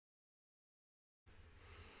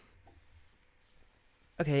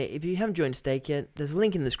Okay, if you haven't joined Stake yet, there's a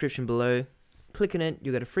link in the description below. Click on it,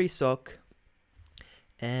 you'll get a free stock.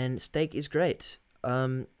 And Stake is great.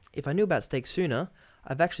 If I knew about Stake sooner,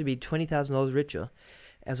 I've actually been $20,000 richer,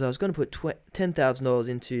 as I was going to put $10,000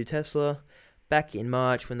 into Tesla back in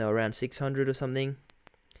March when they were around 600 or something.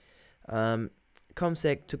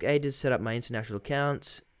 ComSec took ages to set up my international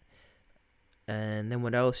account. And then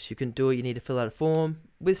what else? You couldn't do it, you need to fill out a form.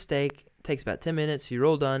 With Stake, it takes about 10 minutes, you're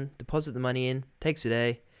all done, deposit the money in, takes a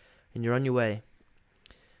day, and you're on your way.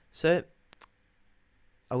 So,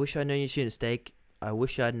 I wish I'd known you sooner, Stake. I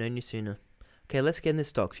wish I'd known you sooner. Okay, let's get in this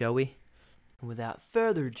stock, shall we? Without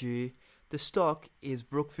further ado, the stock is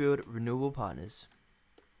Brookfield Renewable Partners.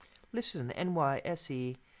 Listed on the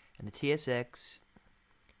NYSE and the TSX.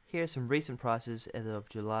 Here are some recent prices as of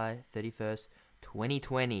July 31st,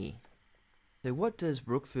 2020. So what does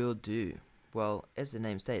Brookfield do? Well, as the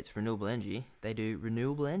name states, renewable energy, they do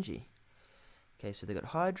renewable energy. Okay, so they've got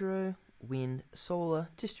hydro, wind, solar,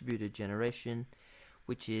 distributed generation,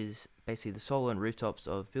 which is basically the solar and rooftops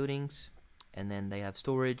of buildings. And then they have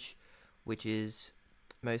storage, which is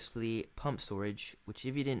mostly pump storage, which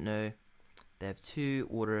if you didn't know, they have two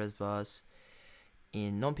water reservoirs.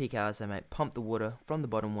 In non-peak hours, they might pump the water from the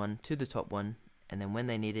bottom one to the top one, and then when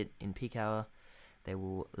they need it in peak hour, they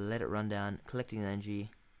will let it run down, collecting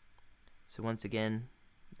energy. So once again,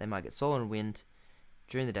 they might get solar and wind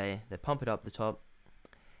during the day, they pump it up the top,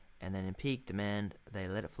 and then in peak demand, they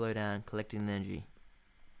let it flow down, collecting the energy.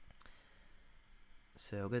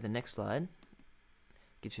 So I'll go to the next slide.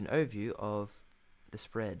 Gives you an overview of the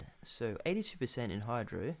spread. So 82% in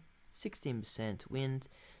hydro, 16% wind,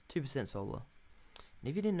 2% solar. And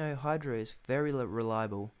if you didn't know, hydro is very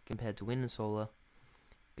reliable compared to wind and solar.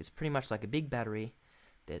 It's pretty much like a big battery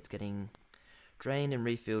that's getting drained and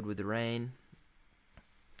refilled with the rain.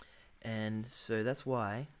 And so that's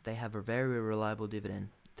why they have a very reliable dividend,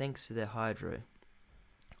 thanks to their hydro.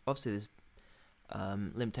 Obviously there's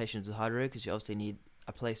limitations with hydro, because you obviously need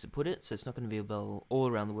a place to put it, so it's not going to be available all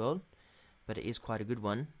around the world, but it is quite a good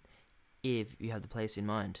one if you have the place in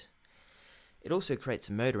mind. It also creates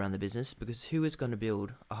a moat around the business, because who is going to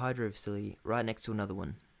build a hydro facility right next to another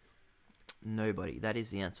one? Nobody. That is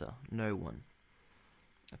the answer. No one.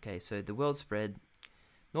 Okay, so the world spread: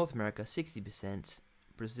 North America 60%,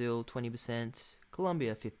 Brazil 20%,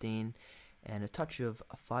 Colombia 15%, and a touch of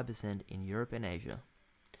 5% in Europe and Asia.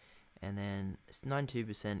 And then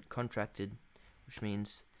 92% contracted, which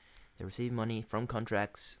means they receive money from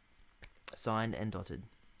contracts signed and dotted.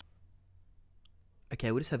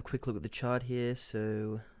 Okay, we'll just have a quick look at the chart here.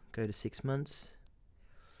 So go to 6 months.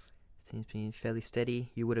 Seems to be fairly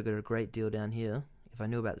steady. You would have got a great deal down here. If I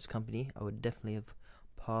knew about this company, I would definitely have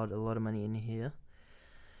piled a lot of money in here.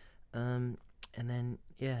 And then,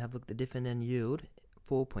 yeah, have a look at the dividend yield,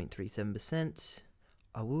 4.37%.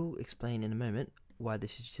 I will explain in a moment why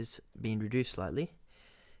this is just being reduced slightly,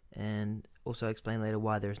 and also explain later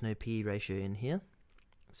why there is no PE ratio in here.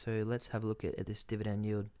 So let's have a look at this dividend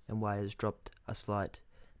yield and why it has dropped a slight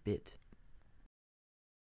bit.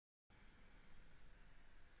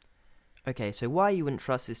 Okay, so why you wouldn't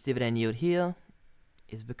trust this dividend yield here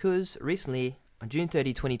is because recently, on June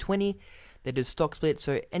 30, 2020, they did a stock split,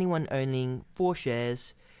 so anyone owning 4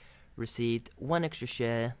 shares received 1 extra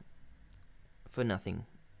share for nothing,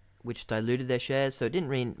 which diluted their shares, so it didn't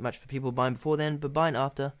mean much for people buying before then, but buying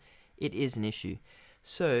after, it is an issue.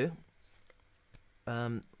 So,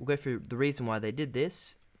 we'll go through the reason why they did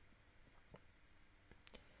this.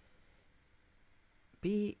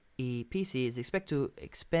 BEPC is expected to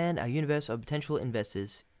expand our universe of potential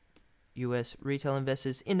investors. US retail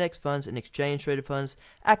investors, index funds and exchange traded funds,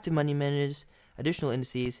 active money managers, additional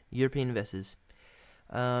indices, European investors.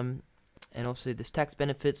 And obviously there's tax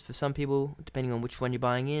benefits for some people depending on which one you're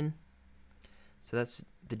buying in. So that's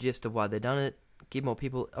the gist of why they've done it. Give more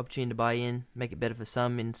people opportunity to buy in, make it better for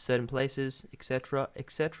some in certain places, etc.,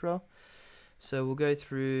 etc. So we'll go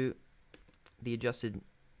through the adjusted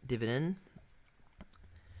dividend,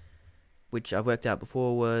 which I've worked out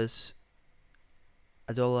before was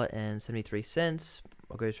 $1.73.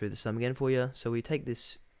 I'll go through the sum again for you. So we take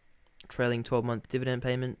this trailing 12-month dividend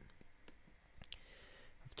payment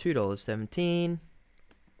of $2.17,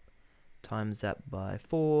 times that by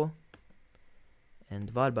 4, and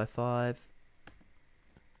divide by 5.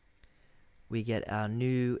 We get our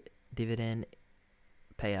new dividend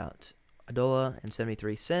payout,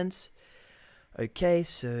 $1.73. Okay,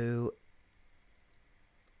 so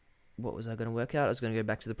what was I going to work out? I was going to go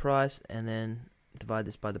back to the price and then divide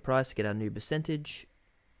this by the price to get our new percentage.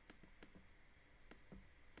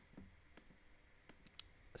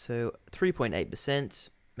 So 3.8%,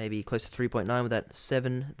 maybe close to 3.9 with that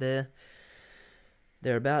 7 there.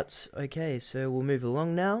 thereabouts. Okay, so we'll move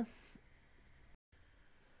along now.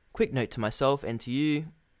 Quick note to myself and to you,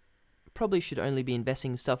 probably should only be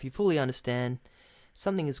investing in stuff you fully understand,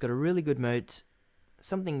 something that's got a really good moat,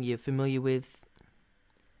 something you're familiar with,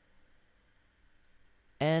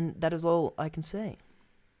 and that is all I can say.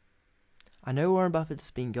 I know Warren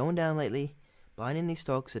Buffett's been going down lately, buying in these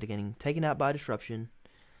stocks that are getting taken out by disruption,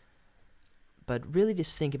 but really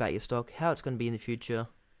just think about your stock, how it's going to be in the future.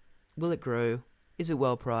 Will it grow? Is it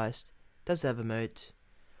well priced? Does it have a moat?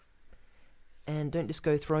 And don't just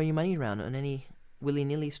go throwing your money around on any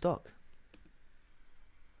willy-nilly stock.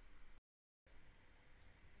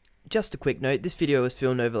 Just a quick note, this video was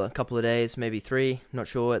filmed over a couple of days, maybe 3, not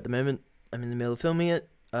sure at the moment. I'm in the middle of filming it,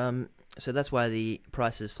 so that's why the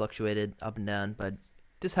prices fluctuated up and down, but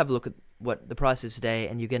just have a look at what the price is today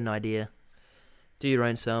and you get an idea. Do your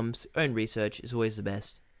own sums, own research is always the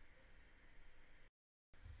best.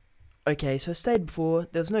 Okay, so I stated before,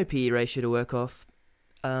 there was no PE ratio to work off.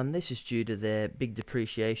 This is due to their big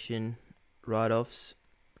depreciation write-offs.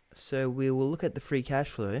 So we will look at the free cash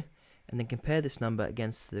flow and then compare this number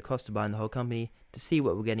against the cost of buying the whole company to see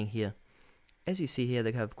what we're getting here. As you see here,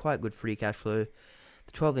 they have quite good free cash flow.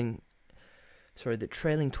 The trailing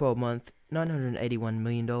 12-month, $981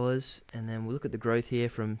 million, and then we'll look at the growth here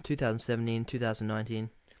from 2017 2019.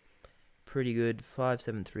 Pretty good,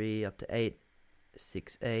 573 up to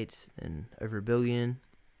 868, and over $1 billion.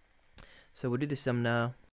 So we'll do this sum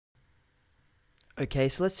now. Okay,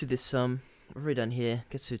 so let's do this sum. I've already done here.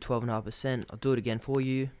 Gets to 12.5%. I'll do it again for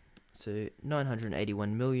you. So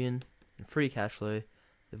 981 million in free cash flow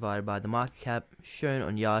divided by the market cap shown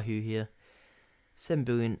on Yahoo here.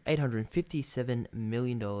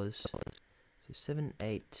 $7,857,000,000. So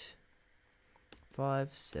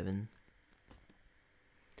 7857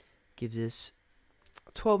 gives us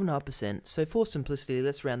 12.5%. So for simplicity,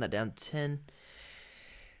 let's round that down to 10.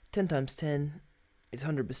 10 times 10 is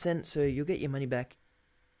 100%, so you'll get your money back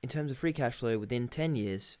in terms of free cash flow within 10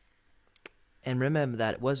 years. And remember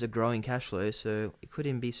that it was a growing cash flow, so it could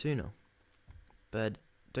even be sooner. But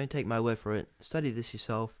don't take my word for it. Study this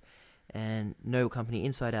yourself and know a company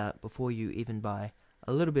inside out before you even buy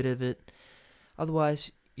a little bit of it.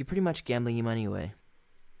 Otherwise, you're pretty much gambling your money away.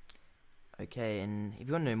 Okay, and if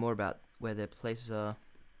you want to know more about where their places are,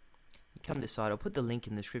 you come to this site. I'll put the link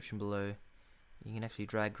in the description below. You can actually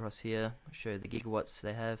drag across here, show the gigawatts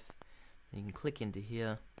they have. Then you can click into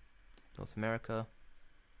here, North America,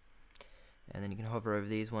 and then you can hover over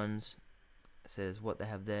these ones. It says what they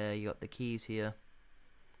have there. You got the keys here,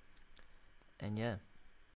 and yeah.